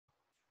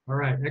All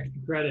right,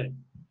 extra credit.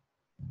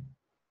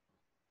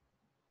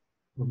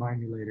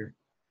 Remind me later.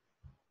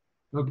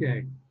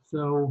 Okay,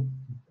 so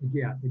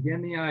yeah,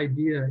 again, the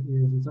idea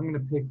is I'm going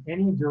to pick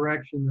any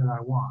direction that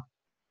I want.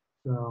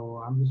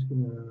 So I'm just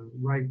going to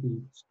write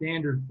the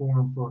standard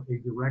form for a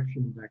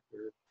direction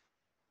vector,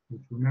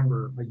 which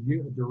remember, a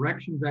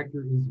direction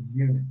vector is a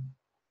unit.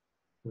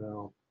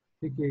 So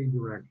pick a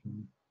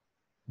direction,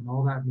 and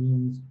all that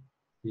means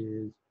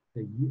is,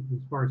 as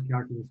far as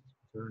calculus is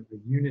concerned, a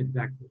unit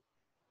vector.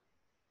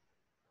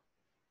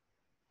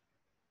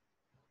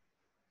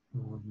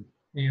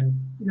 And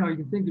you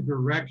can think of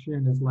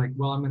direction as like,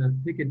 well, I'm going to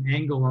pick an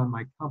angle on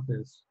my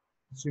compass,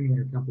 assuming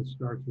your compass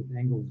starts with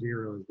angle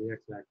 0 as the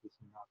x-axis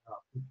and not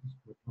up, which is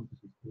what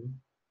compasses do.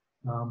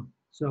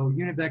 So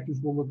unit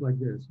vectors will look like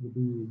this. It'll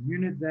be a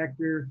unit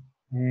vector,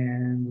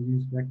 and we'll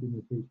use vector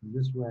notation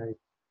this way.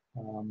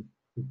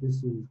 If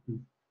this is the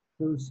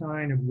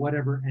cosine of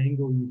whatever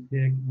angle you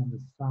pick and the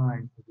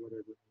sine of whatever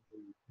angle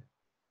you pick.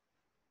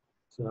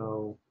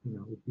 So,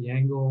 if the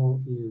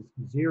angle is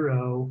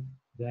 0,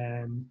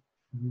 then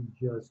you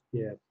just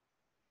get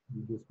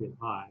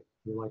I.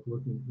 You're like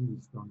looking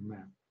east on the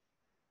map.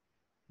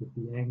 If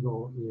the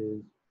angle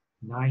is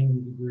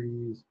 90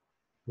 degrees,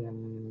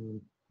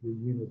 then your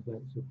unit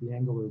vector, so if the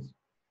angle is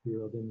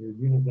 0, then your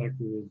unit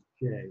vector is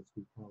J, so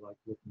you're kind of like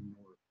looking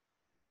north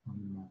on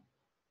the map.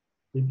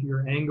 If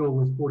your angle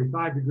was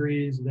 45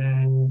 degrees,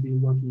 then you'd be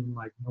looking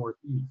like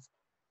northeast.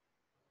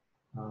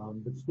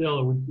 But still,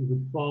 it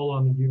would fall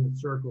on the unit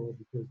circle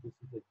because this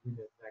is a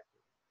unit vector.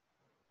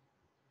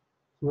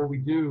 So what we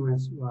do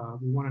is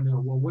we want to know,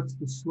 well, what's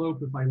the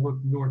slope if I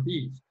look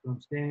northeast? So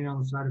I'm standing on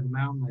the side of the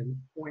mountain,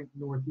 I point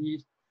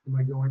northeast, am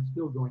I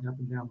still going up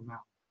and down the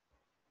mountain?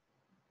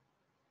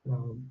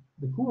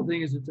 The cool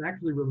thing is it's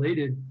actually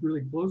related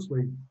really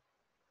closely.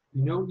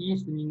 You know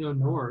east and you know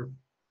north,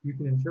 you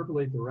can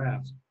interpolate the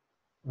rest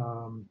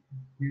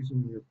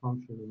using your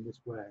function in this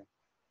way.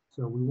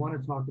 So we want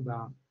to talk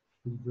about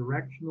the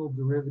directional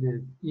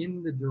derivative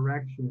in the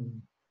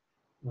direction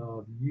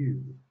of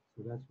u.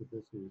 So that's what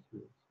this is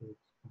here. So it's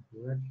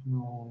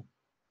directional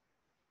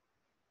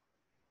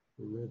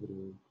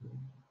derivative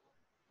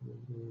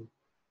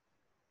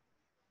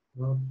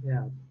of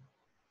f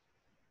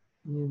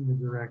in the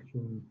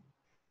direction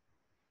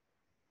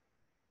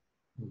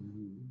of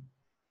u.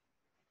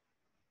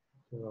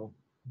 So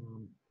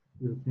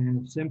if you're a fan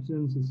of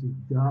Simpsons, this is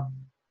Duff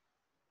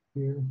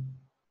here.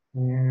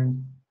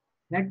 And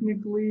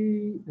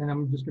technically, and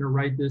I'm just going to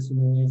write this and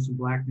then use some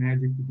black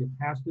magic to get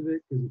past of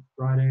it because it's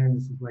Friday and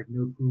this is like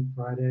no proof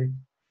Friday,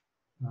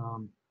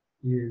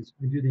 is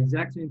I do the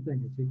exact same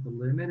thing. I take the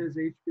limit as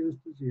h goes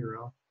to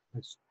 0. I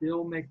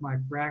still make my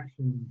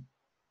fraction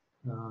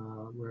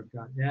where I've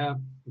got f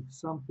of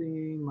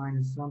something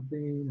minus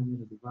something. I'm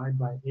going to divide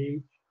by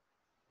h.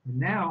 And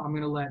now I'm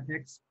going to let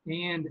x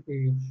and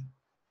h,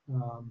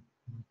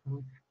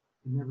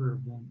 never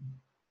have done,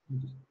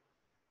 just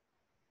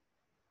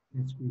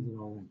and squeeze it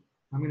all in.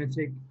 I'm going to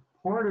take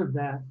part of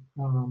that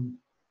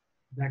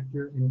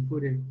vector and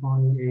put it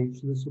on the h.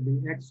 So this will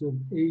be x of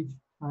h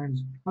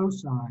times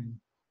cosine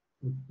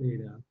of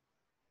theta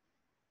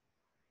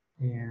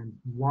and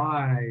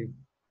y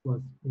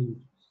plus h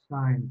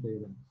sine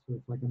theta. So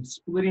it's like I'm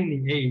splitting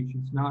the h.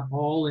 It's not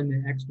all in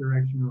the x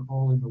direction or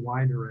all in the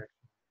y direction.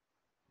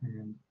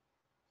 And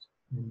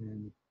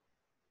then,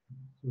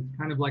 so it's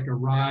kind of like a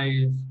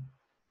rise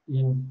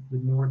in the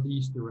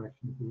northeast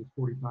direction if it was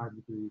 45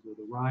 degrees, or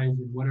the rise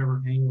in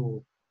whatever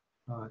angle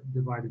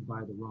divided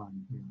by the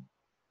run here.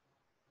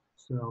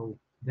 So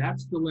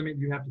that's the limit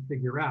you have to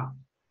figure out.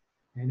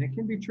 And it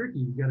can be tricky.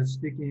 You've got to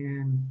stick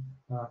in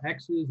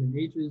x's and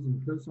h's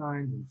and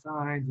cosines and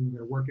sines, and you've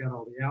got to work out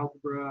all the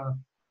algebra.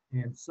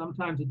 And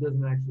sometimes it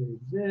doesn't actually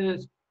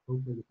exist.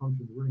 Hopefully the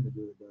function we're going to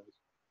do it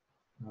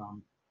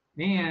does.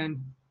 And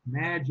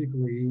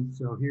magically,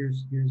 so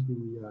here's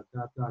the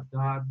dot, dot,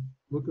 dot.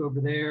 Look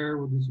over there.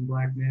 We'll do some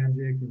black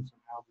magic and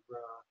some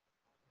algebra.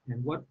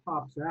 And what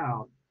pops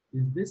out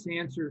is this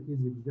answer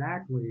is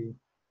exactly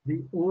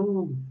the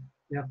old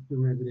f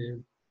derivative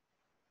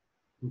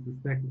with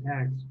respect to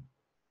x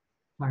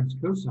times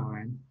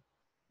cosine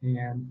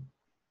and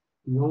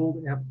the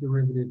old f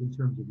derivative in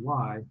terms of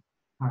y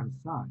times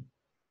sine.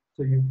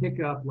 So you pick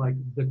up like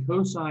the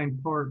cosine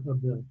part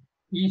of the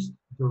east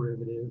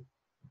derivative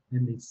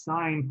and the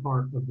sine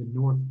part of the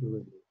north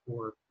derivative,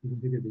 or you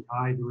can think of the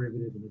I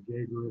derivative and the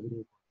j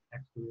derivative,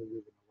 x derivative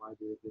and the y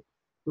derivative.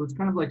 So it's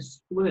kind of like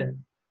split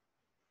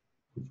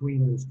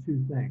between those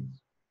two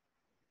things.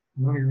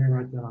 Let me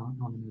rewrite that on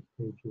the next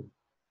page here.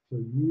 So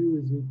u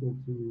is equal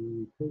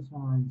to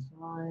cosine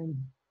sine,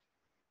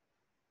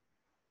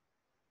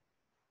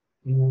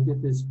 and you'll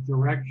get this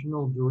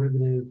directional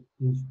derivative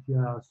is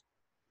just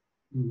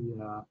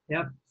the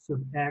f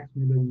sub x,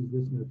 maybe I use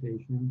this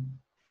notation,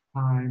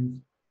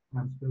 times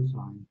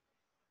cosine,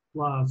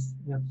 plus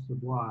f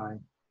sub y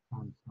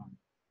times sine.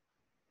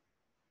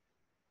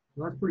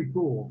 So that's pretty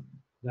cool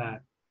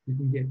that you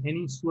can get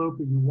any slope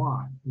that you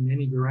want in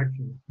any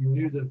direction.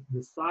 You do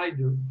the side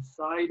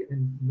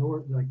and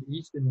north, like the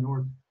east and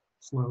north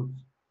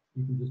slopes,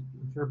 you can just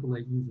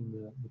interpolate using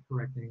the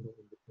correct angle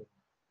in between.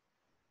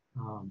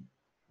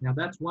 Now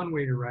that's one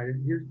way to write it.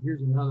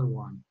 Here's another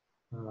one.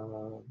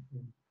 And,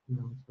 you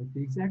know, it's like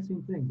the exact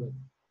same thing, but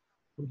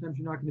sometimes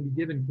you're not going to be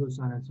given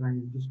cosine and sine.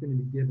 You're just going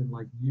to be given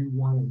like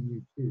u1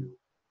 and u2.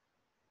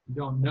 You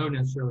don't know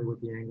necessarily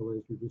what the angle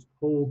is. You're just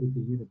told that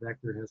the unit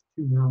vector has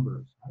two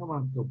numbers. I don't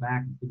want to go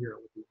back and figure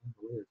out what the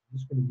angle is. I'm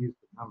just going to use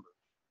the numbers.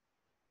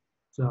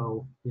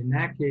 So in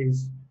that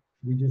case,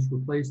 we just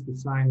replace the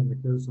sine and the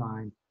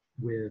cosine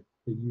with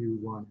the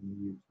u1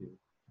 and the u2.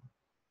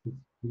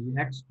 It's the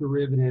x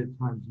derivative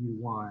times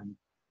u1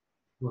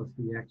 plus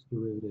the x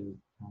derivative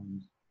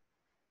times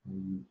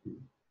u2.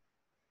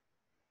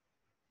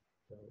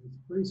 So it's a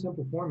pretty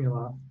simple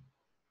formula.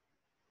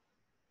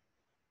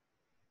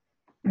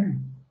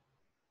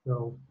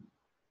 So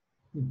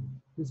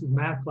this is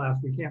math class.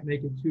 We can't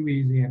make it too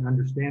easy and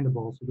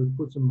understandable. So let's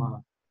put some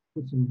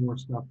more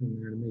stuff in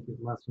there to make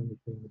it less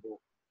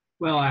understandable.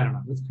 Well, I don't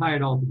know. Let's tie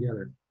it all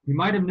together. You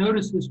might have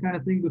noticed this kind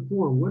of thing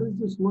before. What does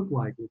this look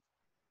like? It's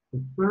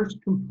the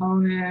first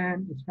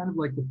component. It's kind of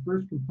like the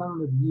first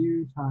component of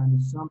u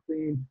times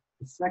something.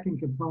 The second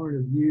component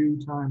of u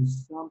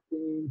times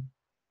something.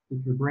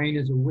 If your brain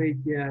is awake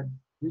yet,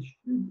 this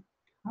should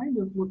kind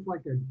of look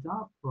like a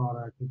dot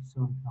product of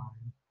some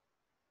kind.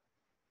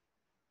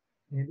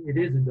 And it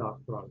is a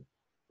dot product.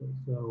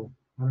 So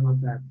I don't know if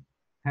that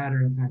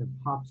pattern kind of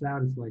pops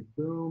out. It's like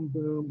boom,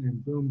 boom,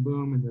 and boom,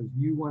 boom. And those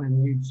u1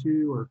 and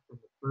u2 are from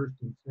the first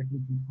and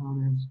second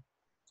components.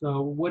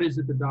 So what is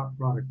it the dot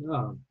product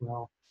of?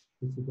 Well,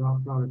 it's the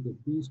dot product of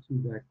these two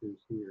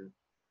vectors here,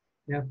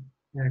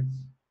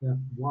 fx,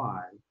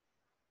 fy.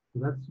 So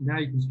that's, now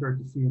you can start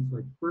to see it's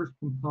like first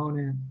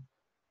component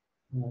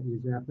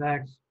is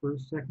fx,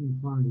 second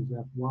component is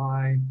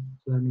fy.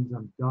 So that means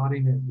I'm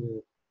dotting it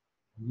with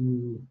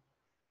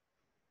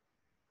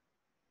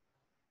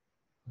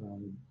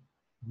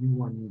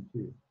u1, u2.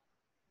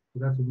 So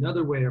that's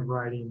another way of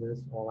writing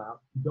this all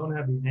out. You don't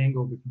have the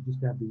angle, but you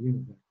just have the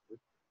unit vector.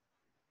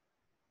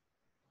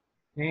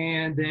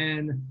 And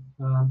then,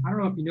 I don't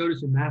know if you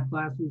notice in math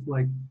classes,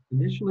 like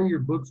initially your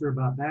books are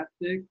about that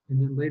thick, and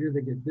then later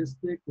they get this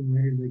thick, and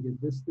later they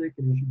get this thick.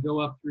 And as you go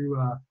up through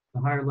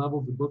the higher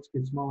levels, the books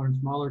get smaller and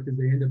smaller because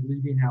they end up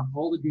leaving out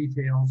all the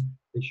details.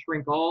 They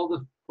shrink all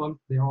the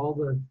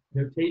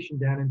notation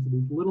down into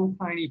these little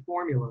tiny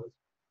formulas.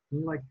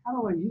 And you're like, how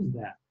do I use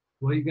that?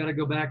 Well, you got to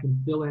go back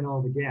and fill in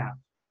all the gaps.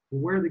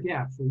 Well, where are the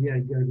gaps? Well, yeah,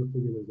 you got to go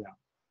figure those out.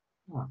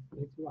 Ah,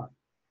 thanks a lot.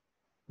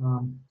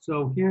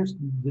 So here's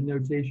the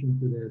notation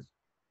for this.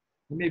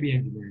 And maybe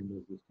engineering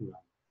does this too.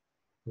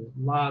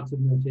 Lots of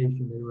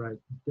notation. They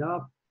write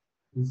dup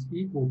is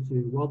equal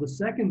to, well, the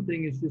second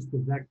thing is just the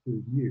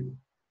vector u.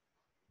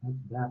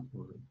 That's that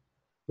part.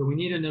 So we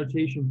need a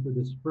notation for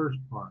this first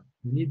part.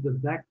 We need the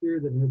vector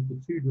that has the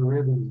two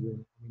derivatives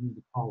in it. We need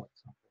to call it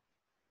something.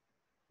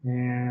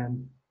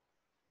 And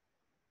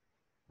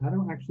I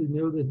don't actually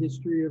know the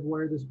history of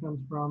where this comes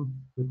from,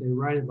 but they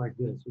write it like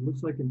this. It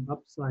looks like an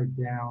upside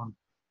down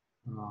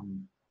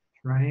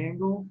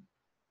triangle.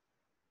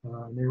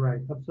 And they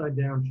write upside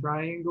down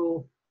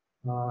triangle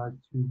to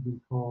be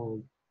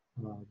called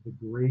the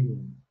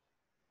gradient.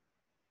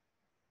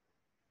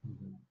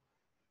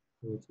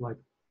 So it's like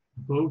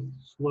both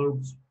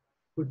slopes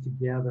put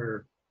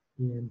together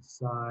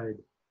inside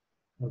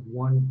of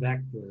one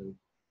vector.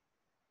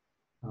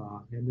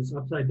 And this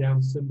upside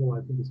down symbol,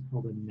 I think, is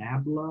called a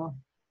nabla.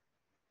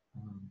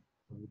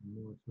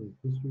 More sort of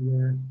history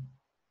there.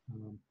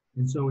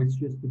 And so it's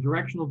just the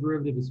directional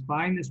derivative is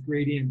find this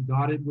gradient,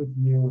 dotted with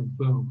mu, and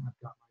boom, I've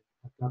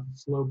got the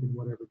slope in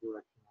whatever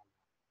direction I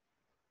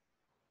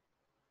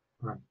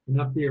want. All right,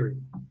 enough theory.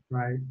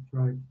 Try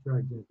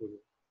example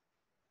here.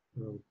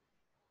 So,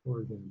 for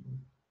example,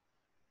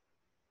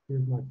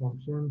 here's my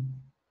function.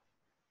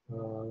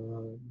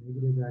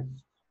 Negative x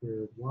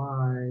squared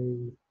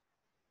y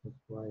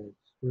plus yx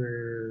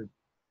squared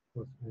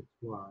plus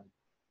xy.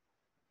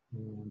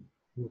 And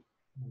we'll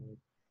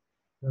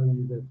tell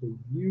you that the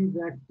u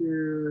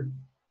vector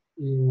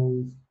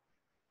is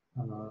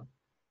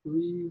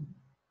 3,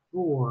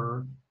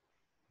 4,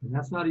 and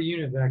that's not a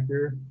unit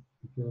vector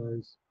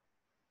because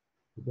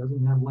it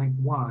doesn't have length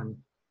 1.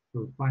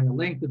 So to find the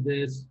length of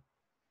this,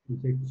 we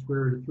take the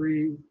square root of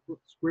 3,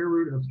 square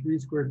root of 3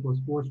 squared plus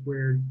 4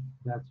 squared,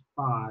 that's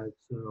 5.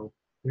 So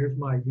there's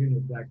my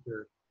unit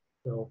vector.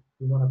 So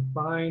we want to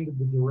find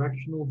the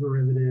directional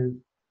derivative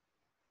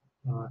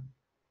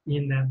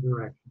in that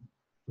direction.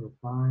 So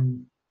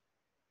find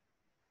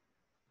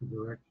the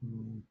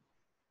directional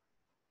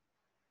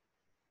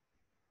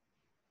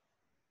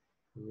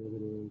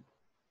derivative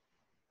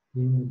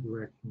in the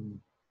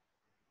direction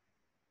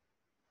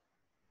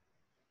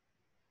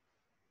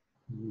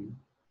u.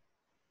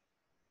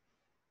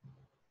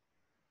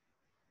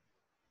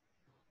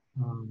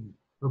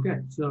 Okay,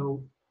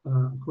 so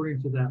according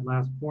to that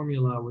last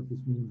formula, what this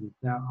means is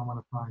that I want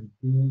to find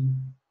the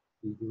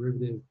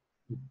derivative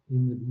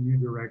in the u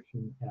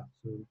direction f,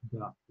 so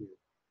dup here.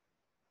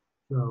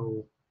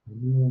 So I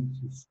need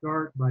to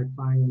start by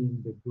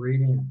finding the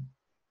gradient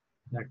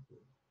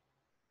vector.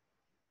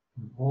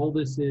 And all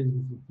this is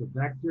it's a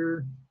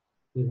vector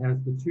that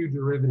has the two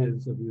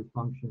derivatives of your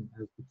function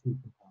as the two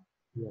components,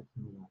 the x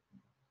and the y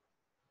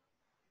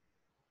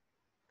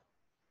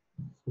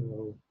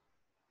components. So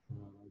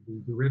the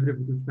derivative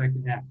with respect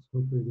to x.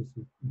 Hopefully this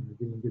is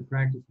getting good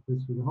practice. If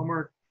this is the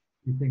homework,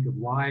 you think of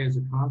y as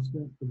a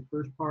constant for the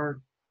first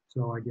part.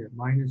 So I get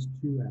minus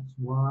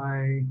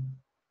 2xy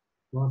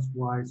plus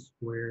y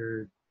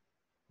squared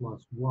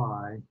plus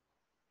y.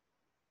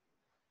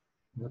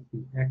 That's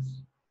the x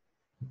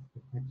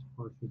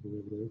partial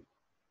derivative.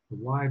 The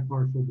y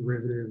partial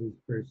derivative is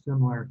very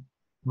similar,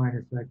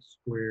 minus x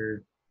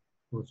squared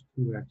plus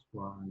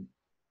 2xy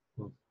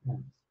plus x.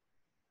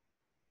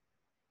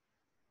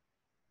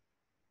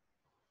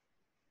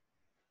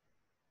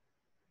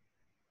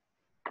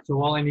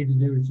 So all I need to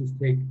do is just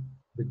take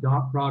the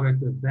dot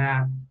product of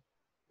that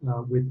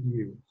with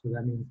u. So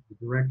that means the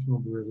directional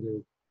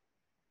derivative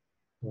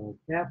of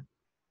f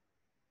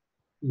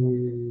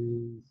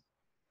is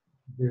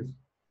this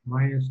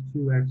minus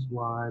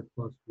 2xy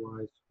plus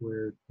y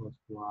squared plus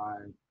y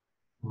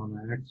on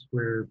the x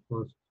squared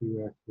plus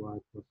 2xy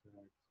plus x,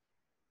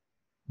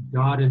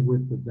 dotted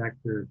with the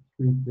vector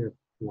 3/5,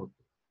 4/5.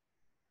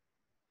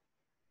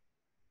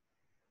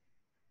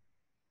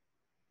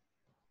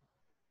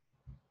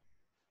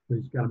 So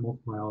you just got to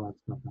multiply all that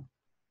stuff out.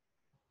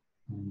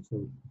 And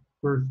so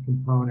first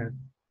component,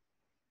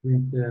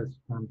 3/5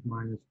 times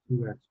minus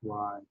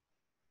 2xy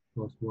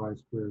plus y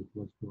squared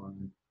plus y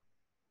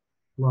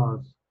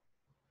plus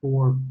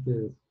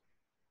 4/5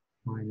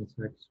 minus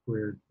x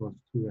squared plus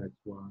 2xy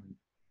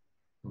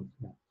plus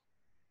x.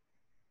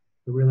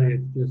 So really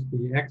it's just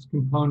the x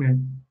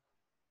component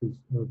is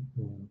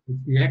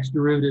it's the x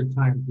derivative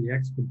times the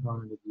x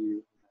component of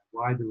u, and the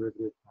y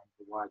derivative times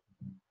the y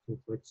component. So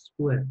it's like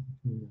split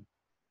between the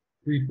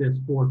 3/5,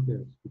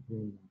 4/5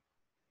 between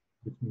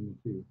the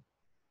two.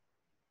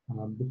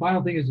 The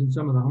final thing is in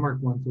some of the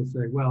homework ones, they'll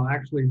say, well,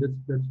 actually,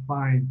 let's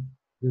find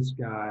this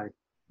guy,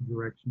 the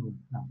directional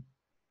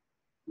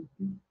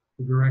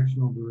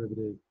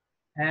derivative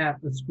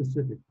at a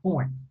specific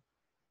point.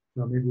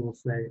 So maybe we'll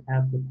say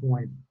at the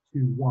point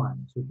 2,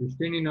 1. So if you're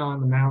standing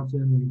on the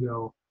mountain, you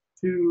go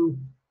 2,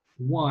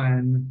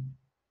 1,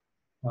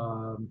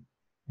 and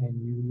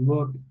you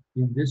look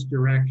in this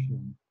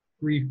direction,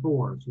 3,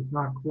 4. So it's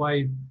not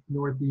quite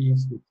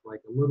northeast. It's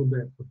like a little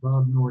bit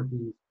above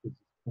northeast. This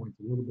point's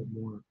a little bit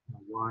more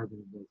y than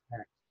it does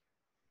x.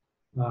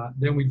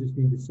 Then we just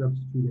need to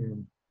substitute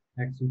in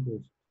x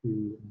equals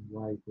 2 and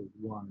y equals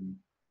 1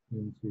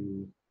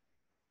 into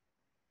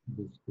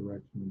this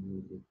directional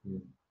derivative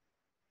here.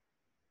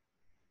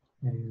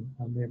 And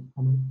I'm going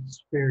to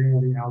spare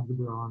you the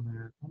algebra on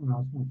that. I don't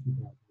know, it's not too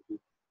bad. Maybe.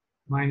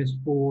 Minus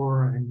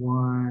 4 and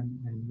 1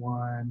 and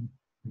 1.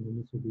 And then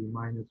this will be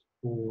minus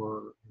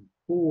 4 and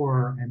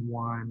 4 and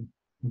 1.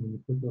 And when you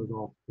put those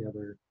all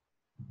together,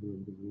 the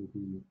derivative will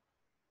be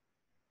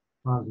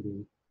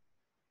positive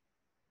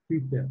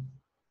 2/5.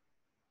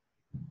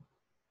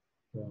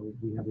 So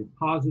we have a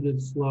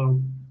positive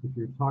slope. If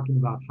you're talking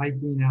about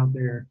hiking out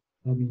there,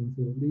 that means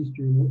that at least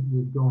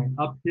you're going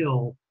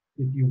uphill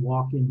if you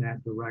walk in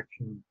that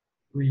direction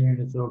 3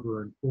 units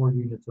over and 4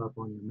 units up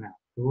on your map.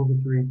 Go over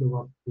 3, go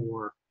up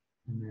 4,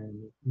 and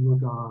then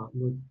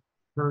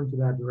turn to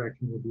that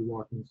direction. We'll be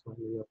walking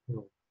slightly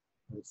uphill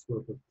at a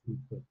slope of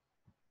 2/5.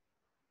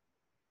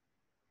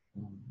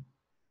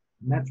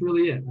 And that's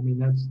really it. I mean,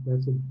 that's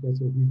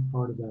a huge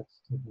part of that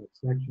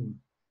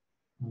section.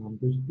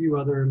 There's a few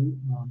other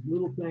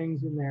little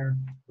things in there,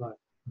 but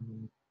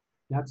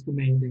that's the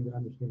main thing to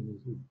understand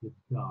is the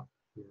dot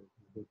here,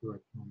 the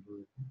directional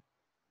derivative.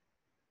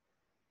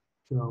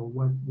 So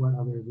what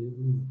other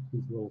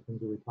these little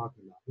things are we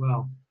talking about?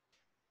 Well,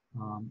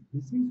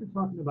 these things are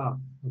talking about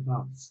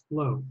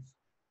slopes.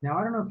 Now,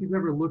 I don't know if you've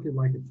ever looked at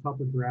like a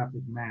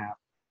topographic map.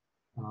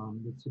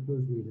 But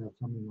suppose we have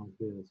something like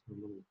this, a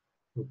little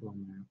topo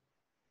map.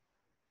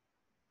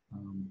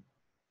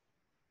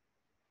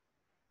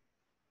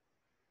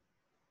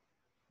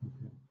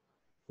 Okay.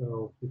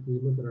 So if we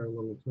look at our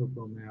little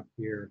topo map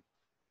here,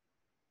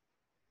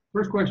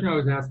 first question I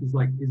always ask is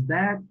like, is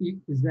that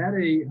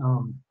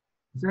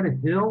a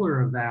hill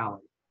or a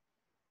valley?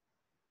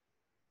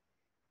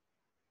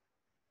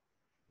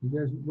 You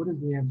guys, what is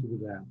the answer to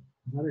that?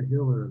 Is that a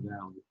hill or a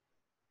valley?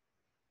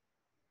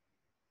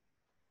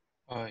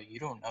 You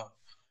don't know.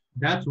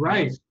 That's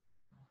right.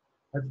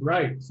 That's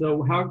right.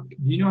 So do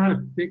you know how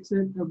to fix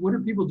it? What do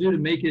people do to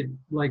make it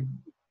like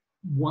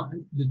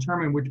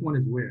determine which one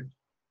is which?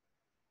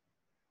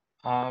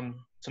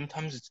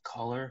 Sometimes it's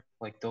color,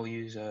 like they'll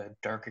use a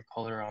darker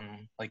color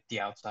on like the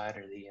outside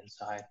or the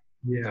inside.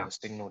 Yeah. To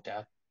signal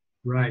depth.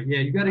 Right.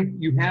 Yeah.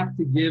 You have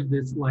to give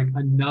this like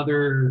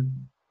another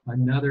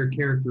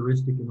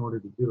characteristic in order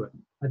to do it.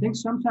 I think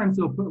sometimes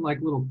they'll put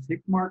like little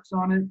tick marks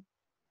on it.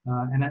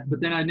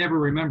 But then I never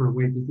remember,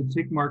 wait, does the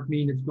tick mark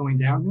mean it's going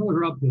downhill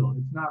or uphill?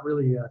 It's not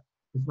really,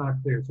 it's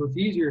not clear. So it's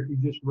easier if you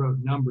just wrote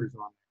numbers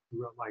on it.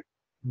 You wrote like,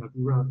 if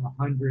you wrote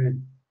 100,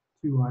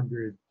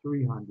 200,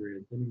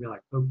 300, then you'd be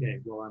like, okay,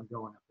 well, I'm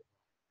going uphill.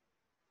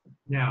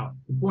 Now,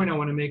 the point I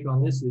want to make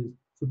on this is,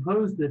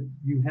 suppose that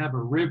you have a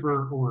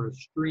river or a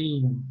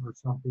stream or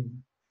something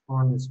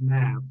on this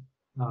map,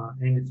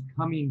 and it's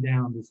coming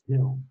down this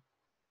hill.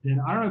 And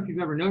I don't know if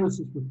you've ever noticed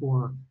this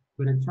before,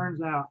 but it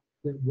turns out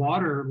that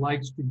water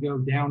likes to go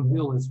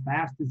downhill as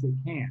fast as it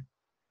can.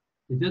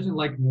 It doesn't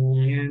like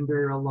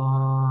meander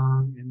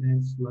along and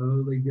then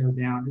slowly go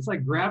down. It's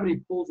like gravity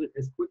pulls it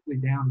as quickly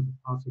down as it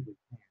possibly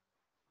can.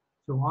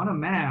 So on a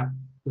map,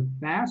 the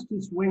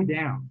fastest way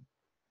down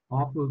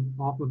off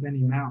of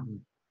any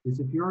mountain is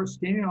if you're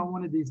standing on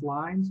one of these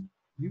lines,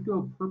 you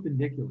go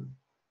perpendicular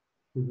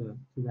to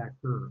that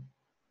curve.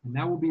 And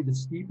that will be the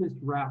steepest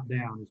route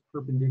down, is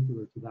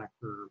perpendicular to that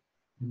curve,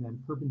 and then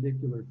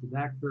perpendicular to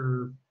that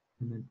curve,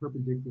 and then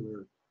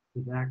perpendicular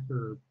to that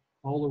curve,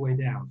 all the way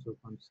down. So if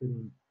I'm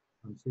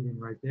sitting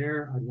right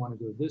there, I'd want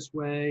to go this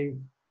way,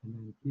 and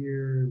then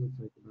here, looks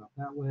like about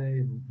that way,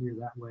 and then here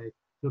that way.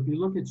 So if you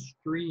look at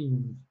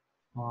streams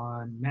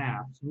on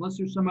maps, unless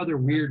there's some other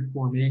weird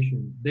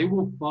formation, they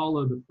will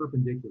follow the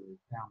perpendicular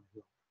down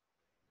the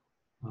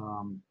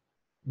hill.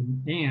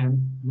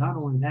 And not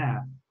only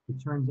that, it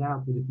turns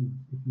out that if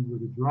you were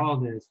to draw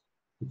this,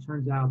 it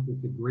turns out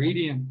that the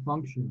gradient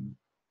function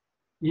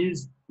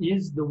is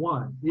the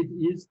one.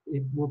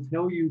 It will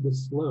tell you the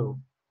slope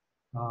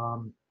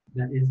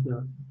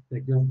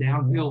that goes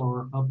downhill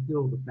or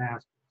uphill the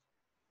fastest.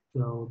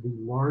 So the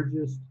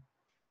largest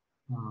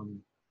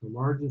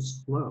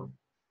slope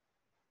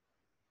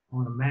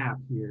on a map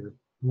here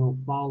will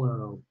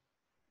follow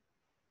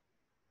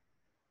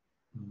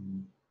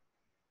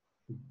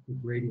the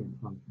gradient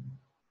function,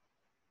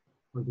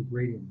 or the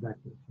gradient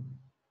vector.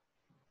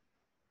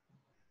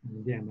 And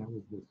again, that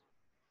was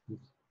this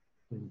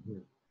thing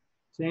here.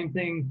 Same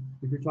thing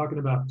if you're talking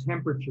about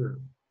temperature.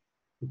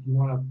 If you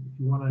want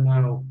to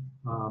know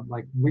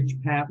like which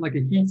path, like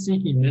a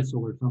heat-seeking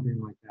missile or something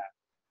like that.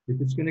 If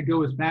it's going to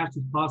go as fast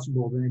as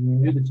possible, then you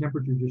know the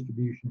temperature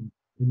distribution,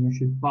 then you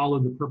should follow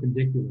the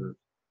perpendicular,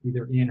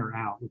 either in or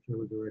out,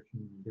 whichever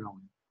direction you're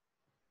going.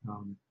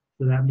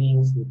 So that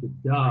means that the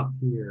duff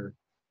here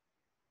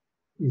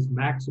is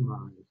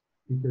maximized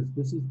because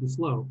this is the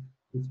slope.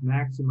 It's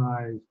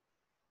maximized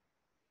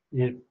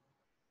if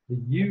the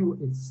u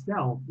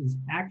itself is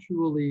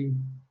actually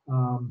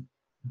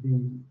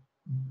the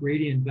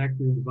gradient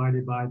vector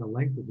divided by the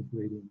length of the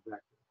gradient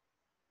vector.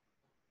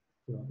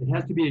 So it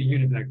has to be a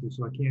unit vector,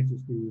 so I can't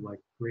just do like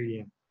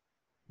gradient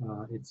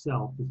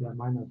itself, because that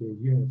might not be a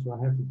unit, so I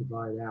have to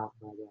divide out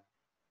by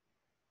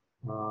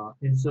that.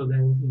 And so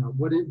then, you know,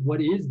 what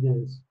is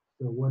this?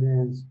 So what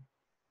is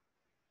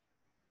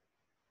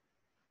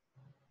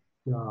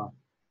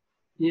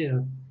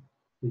if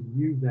the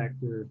u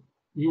vector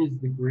is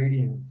the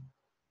gradient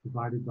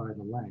divided by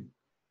the length?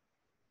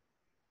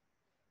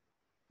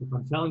 If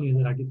I'm telling you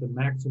that I get the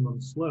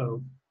maximum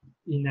slope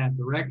in that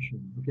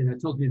direction, okay, that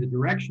tells me the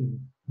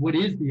direction. What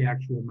is the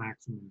actual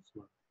maximum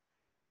slope?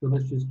 So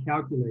let's just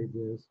calculate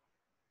this.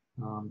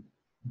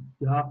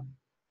 Duff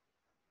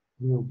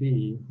will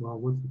be, well,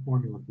 what's the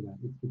formula for that?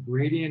 It's the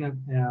gradient of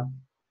f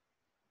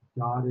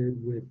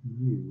dotted with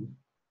u.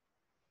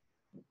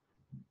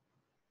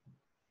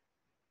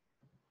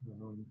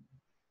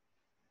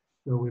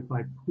 So if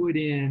I put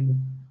in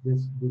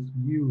this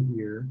u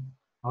here,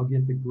 I'll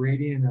get the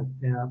gradient of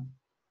f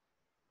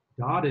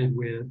dotted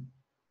with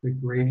the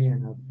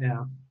gradient of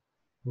f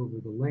over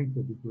the length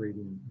of the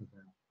gradient of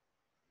f.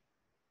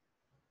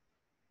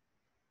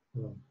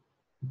 So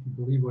if you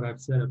believe what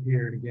I've said up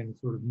here, and again,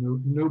 it's sort of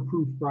no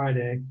proof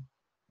Friday,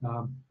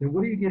 then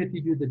what do you get if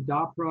you do the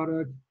dot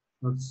product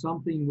of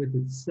something with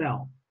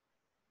itself?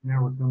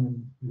 Now we're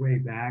coming way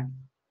back.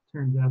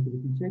 Turns out that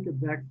if you take a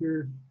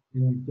vector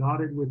and you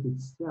dot it with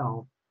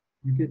itself,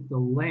 you get the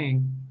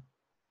length,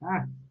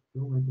 don't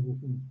write the whole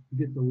thing. You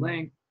get the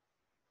length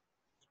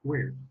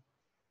squared.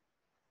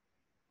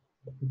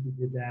 I think we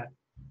did that.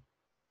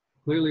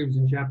 Clearly it was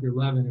in chapter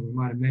 11 and we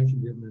might have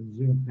mentioned it and then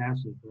zoomed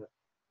past it, but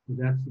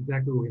that's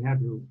exactly what we have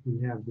here.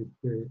 We have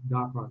the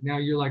dot product. Now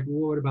you're like,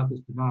 well, what about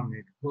this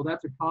denominator? Well,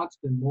 that's a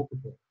constant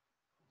multiple.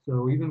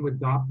 So even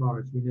with dot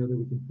products, we know that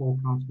we can pull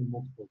constant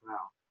multiples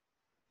out.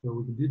 So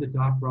we can do the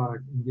dot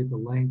product and get the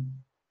length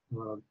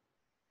of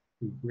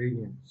the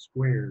gradient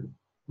squared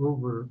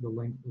over the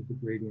length of the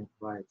gradient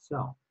by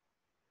itself.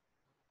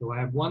 So I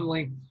have one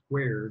length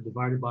squared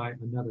divided by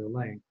another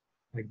length.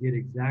 I get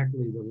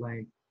exactly the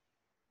length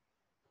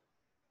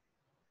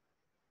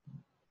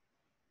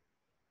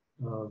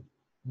of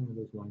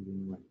this line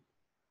anyway.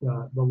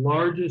 The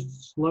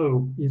largest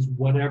slope is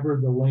whatever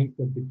the length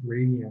of the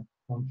gradient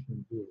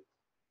function is.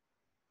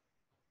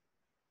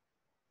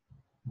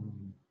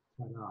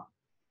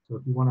 So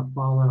if you want to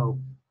follow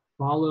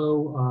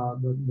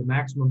the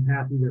maximum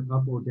path either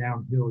up or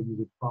downhill, you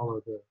would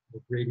follow the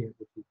gradient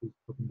which is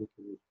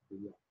perpendicular to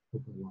the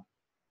open line.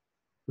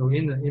 So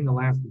in the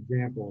last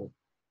example,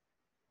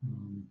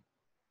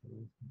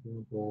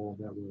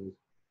 that was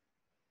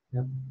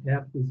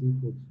f is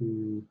equal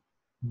to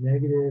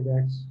negative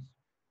x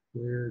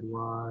squared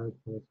y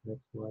plus xy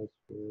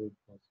squared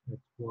plus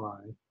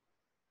xy.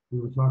 We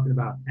were talking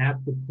about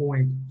at the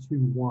point 2,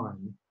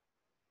 1.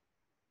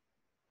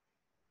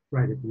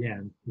 right at the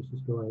end. Let's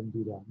just go ahead and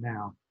do that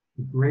now.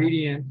 The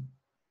gradient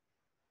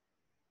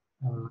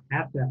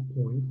at that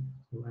point,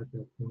 so at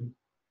that point,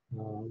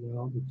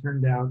 well, it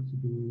turned out to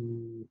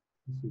be,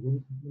 let's see,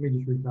 let me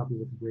just recopy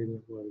what the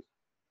gradient was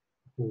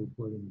before we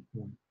plug in the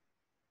point.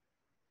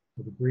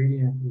 So the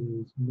gradient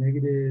is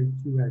negative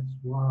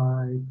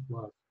 2xy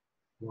plus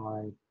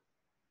y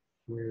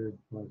squared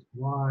plus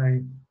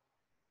y,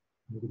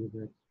 negative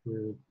x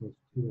squared plus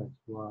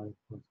 2xy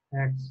plus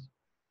x.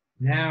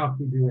 Now, if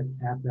we do it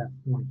at that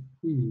point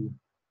P,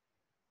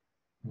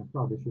 I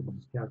probably should have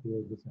just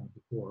calculated this out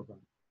before, but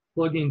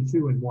plug in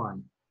 2 and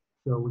 1.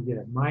 So we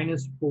get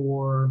minus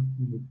 4,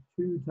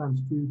 2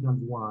 times 2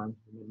 times 1, and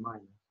then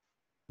minus.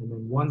 And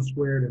then 1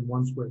 squared and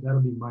 1 squared,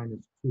 that'll be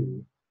minus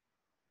 2.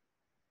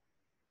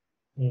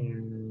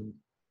 And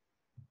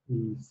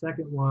the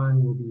second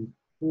one will be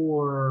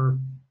 4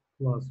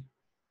 plus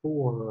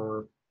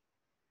 4,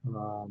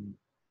 and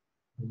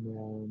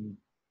then,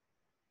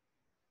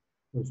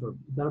 oh, so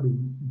that'll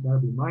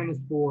be minus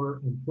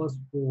 4 and plus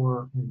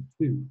 4 and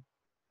 2.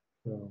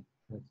 So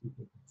that's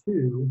equal to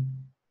 2.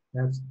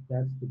 That's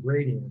the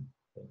gradient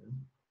there.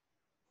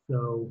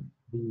 So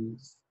the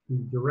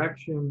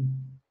direction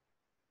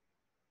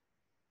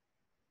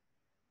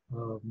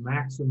of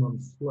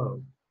maximum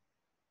slope,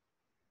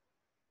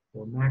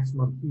 or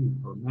maximum peak,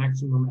 or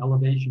maximum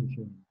elevation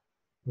change,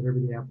 whatever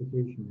the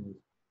application is,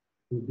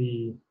 will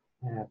be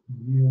at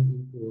u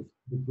equals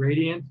the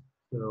gradient,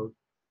 so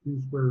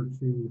 2 square root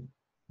 2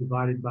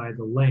 divided by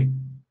the length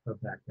of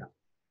that guy.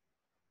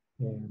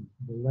 And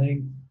the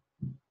length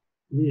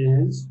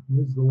is,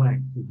 what is the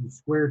length? If you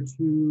square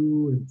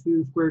 2 and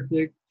 2 squared,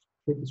 take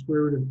the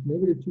square root of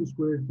negative 2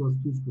 squared plus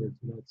 2 squared.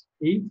 So that's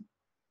 8.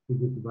 We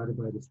get divided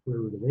by the square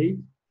root of 8.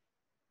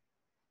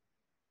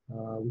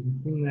 We can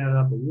clean that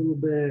up a little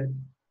bit.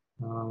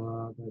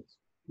 That's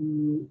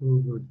 2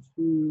 over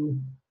 2,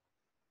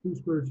 2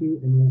 square root 2,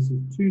 and this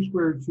is 2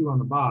 square root 2 on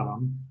the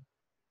bottom.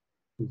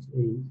 It's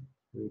 8,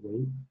 there's 8.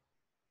 And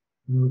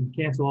then we can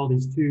cancel all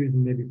these 2's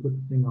and maybe put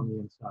the thing on the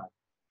inside.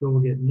 So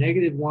we'll get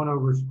negative 1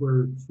 over square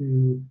root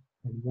 2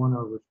 and 1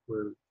 over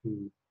square root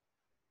 2.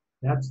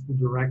 That's the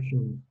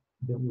direction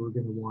that we're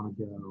going to want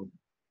to go.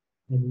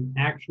 And the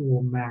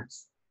actual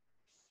max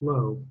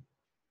slope,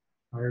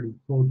 I already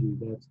told you,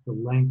 that's the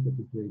length of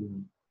the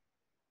gradient,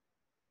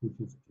 which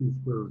is 2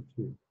 square root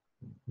 2.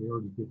 We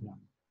already did that.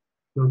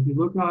 So if you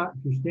look at,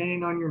 if you're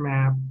standing on your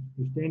map,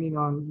 you're standing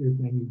on your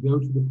thing, you go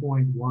to the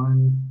point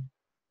 1,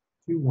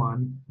 2,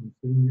 1, I'm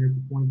sitting here at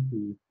the point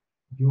P.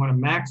 If you want to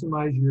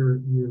maximize your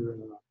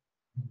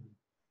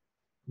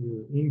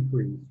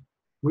increase,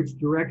 which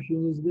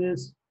direction is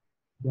this?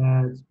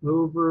 That's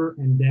over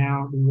and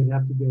down. We would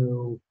have to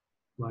go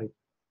like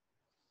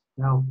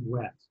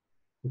southwest.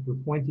 If we're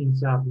pointing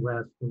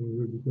southwest, then we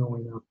would be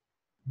going up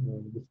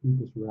the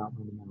steepest route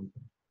on the mountain,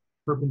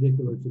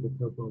 perpendicular to the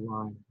topo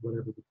line,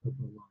 whatever the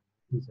topo line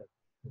is at the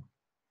point.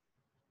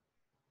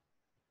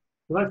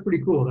 So that's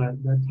pretty cool.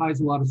 That ties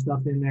a lot of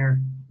stuff in there.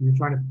 You're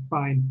trying to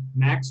find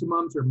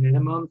maximums or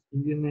minimums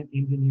in the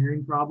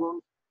engineering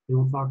problems. They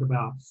will talk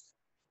about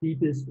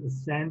steepest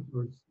ascent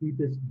or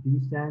steepest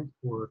descent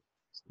or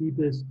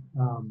steepest,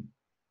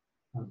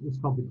 it's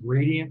called the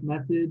gradient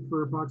method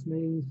for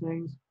approximating these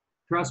things.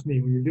 Trust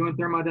me, when you're doing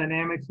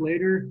thermodynamics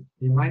later,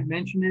 they might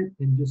mention it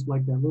and just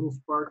like that little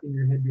spark in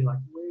your head be like,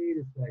 wait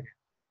a second,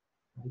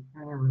 I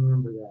kind of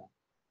remember that.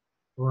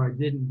 Or I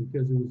didn't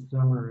because it was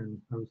summer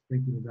and I was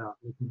thinking about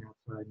looking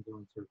outside and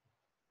going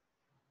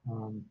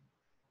surfing.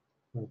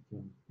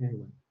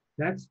 Anyway,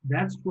 that's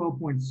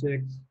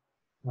 12.6.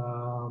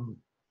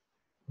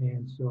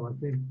 And so I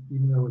think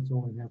even though it's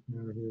only half an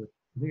hour here,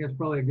 I think that's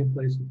probably a good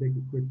place to take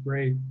a quick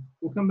break.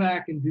 We'll come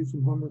back and do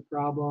some homework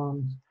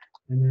problems,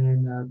 and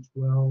then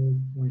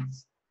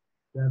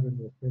 12.7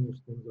 will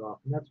finish things off.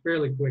 And that's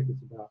fairly quick.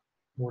 It's about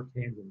more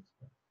tangent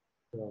stuff.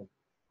 So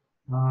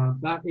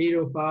about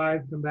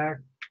 8:05, come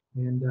back,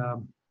 and I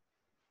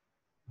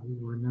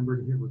will remember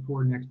to hit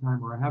record next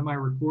time, or I have my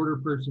recorder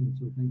person,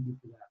 so thank you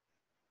for that.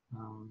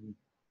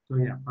 So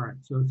yeah, all right.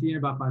 So see you in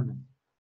about 5 minutes.